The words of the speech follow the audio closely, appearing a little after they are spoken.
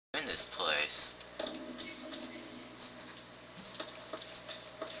this place?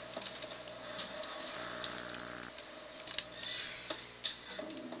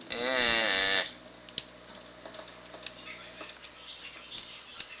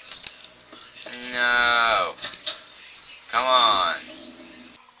 No. Come on.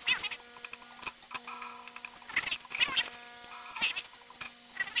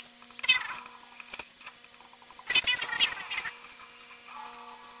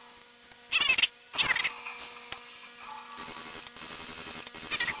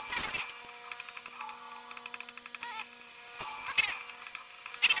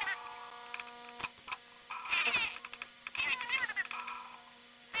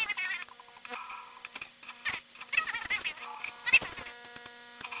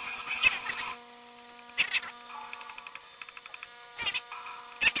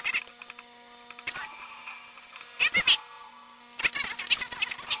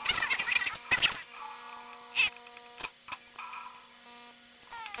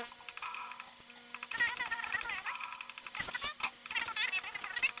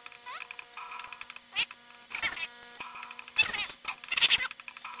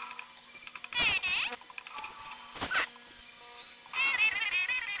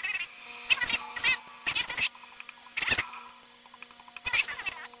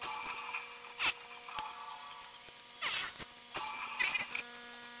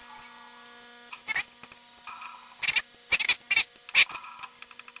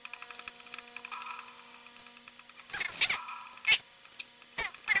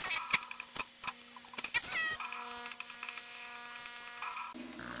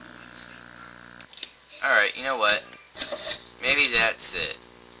 Alright, you know what? Maybe that's it.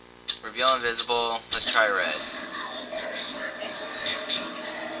 Reveal invisible, let's try red.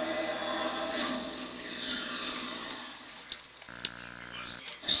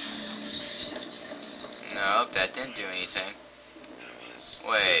 Nope, that didn't do anything.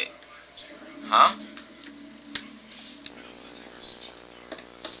 Wait. Huh?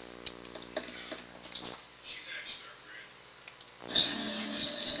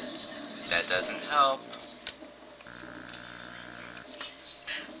 That doesn't help.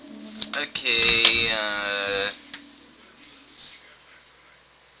 Okay,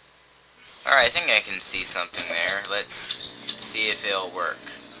 alright, I think I can see something there. Let's see if it'll work.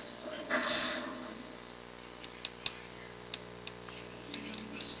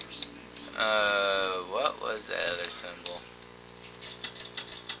 What was that other symbol?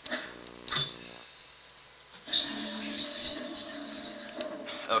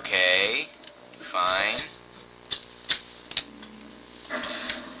 Okay, fine.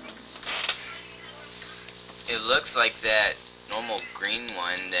 It looks like that normal green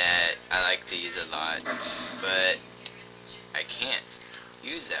one that I like to use a lot, but I can't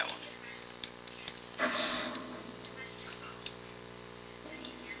use that one.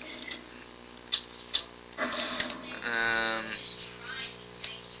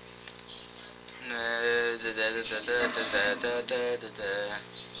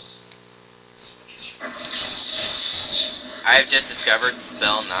 I've just discovered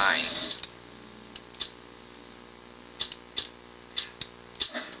spell 9.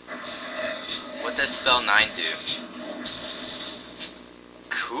 What does spell 9 do?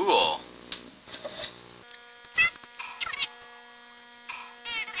 Cool.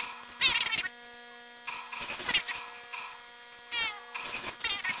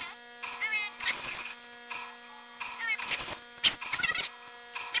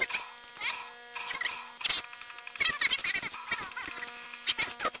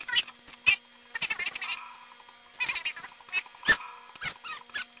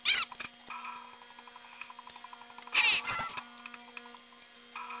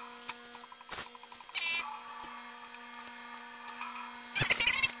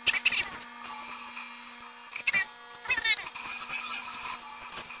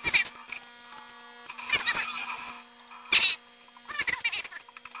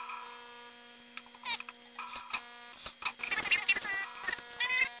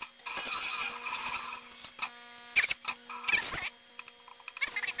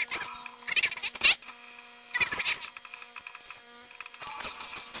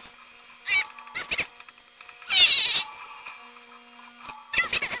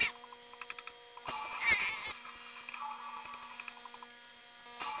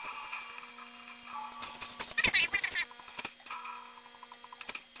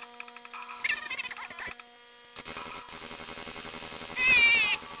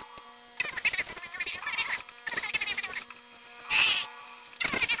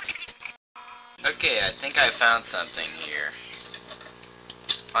 Okay, I think I found something here.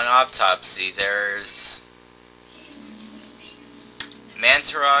 on Autopsy, there's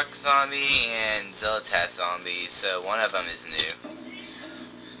Mantarok zombie and Zillitat zombie, so one of them is new.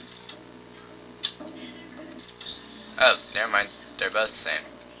 Oh, never mind. They're both the same.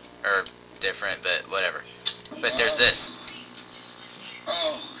 Or different, but whatever. But there's this.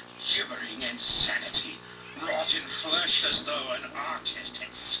 Oh, gibbering insanity, wrought in flesh as though an artist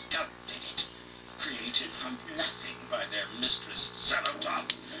had sculpted it. Created from nothing by their mistress,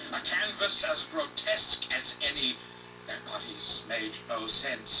 Xenototh. A canvas as grotesque as any. Their bodies made no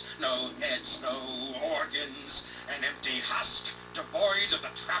sense, no heads, no organs. An empty husk, devoid of the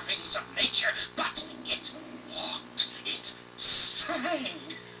trappings of nature. But it walked, it sang,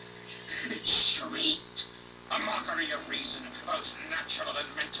 it shrieked. A mockery of reason, both natural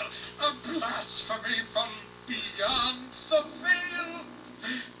and mental. A blasphemy from beyond the veil.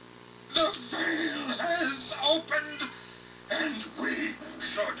 The veil has opened, and we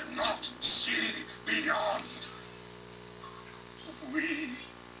should not see beyond. We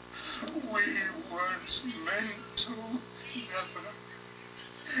weren't meant to,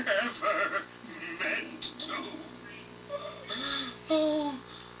 ever meant to. Oh,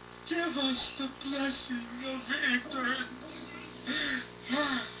 give us the blessing of ignorance, the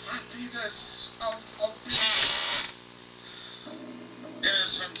happiness of oblivion.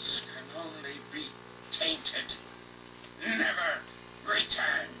 Innocence can only be tainted, never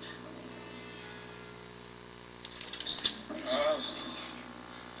returned.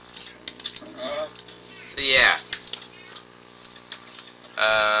 So yeah.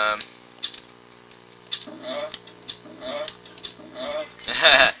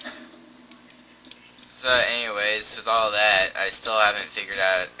 So anyways, with all that, I still haven't figured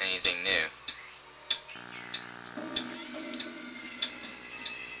out anything new.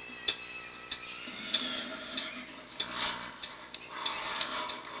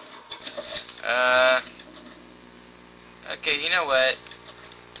 Okay, you know what?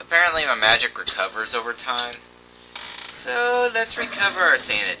 Apparently my magic recovers over time. So let's recover our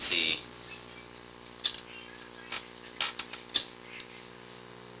sanity.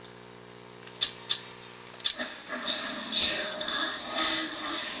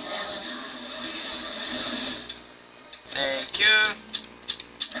 Thank you.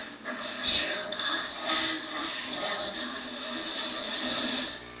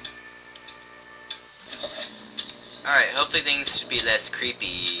 Alright, hopefully things should be less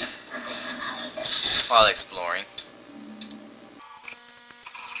creepy while exploring.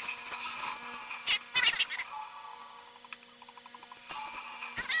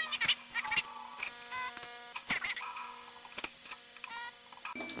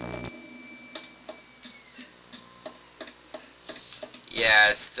 Yeah,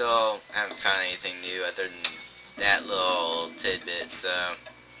 I still haven't found anything new other than that little tidbit, so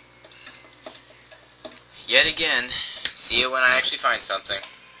yet again, see you when I actually find something.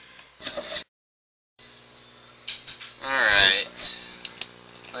 Alright,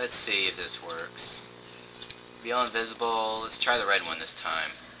 let's see if this works. Be all invisible. Let's try the red one this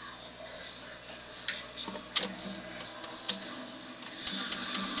time.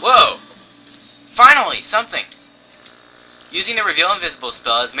 Whoa! Finally, something! Using the Reveal Invisible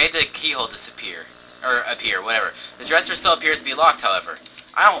spell has made the keyhole disappear. Or appear, whatever. The dresser still appears to be locked, however.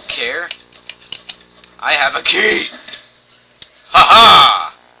 I don't care. I have a key!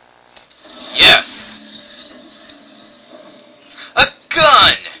 Ha-ha! Yes! A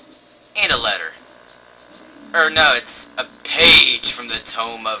gun! And a letter. Or no, it's a page from the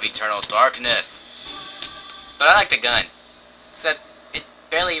Tome of Eternal Darkness. But I like the gun. Except it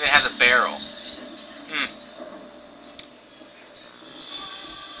barely even has a barrel.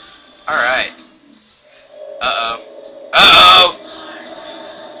 Alright. Uh-oh. Uh-oh!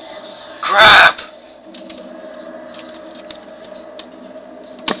 Crap!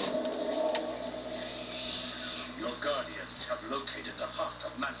 Your guardians have located the heart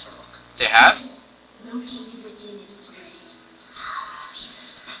of Mantarok. They have? Located within its grave, as we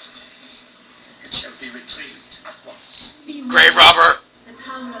suspected. It shall be retrieved at once. Grave robber! The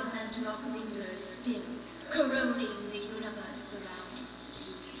power of Mantarok lingers still, corroding the universe around its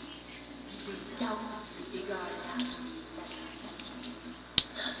tomb. It will doubtlessly be guarded after these 7 centuries.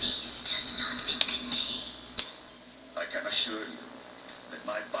 The beast has not been contained. I can assure you that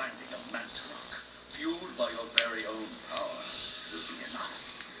my binding of Mantarok, fueled by your very own power, will be enough.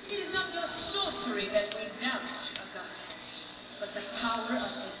 It is not your sorcery that we doubt, Augustus, but the power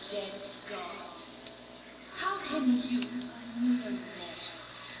of the dead god. How can you, a mere mortal,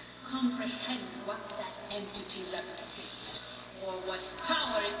 comprehend what that entity represents, or what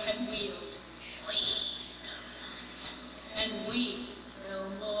power it can wield? We know not. And we know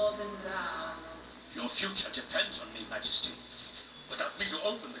more. future depends on me, Majesty. Without me to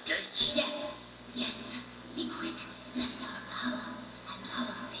open the gates. Yes, yes. Be quick. Lift our power and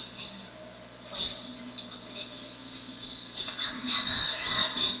our faith in ways to oblivion. It will never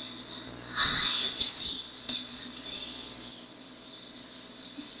happen. I have seen differently.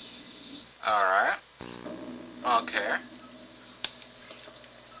 Alright. Okay.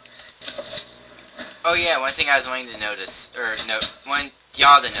 Oh yeah, one thing I was wanting to notice, or no, want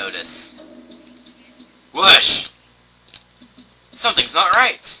y'all to notice. Whoosh! Something's not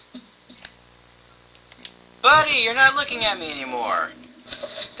right. Buddy, you're not looking at me anymore.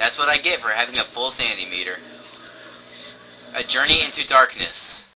 That's what I get for having a full sanity meter. A journey into darkness.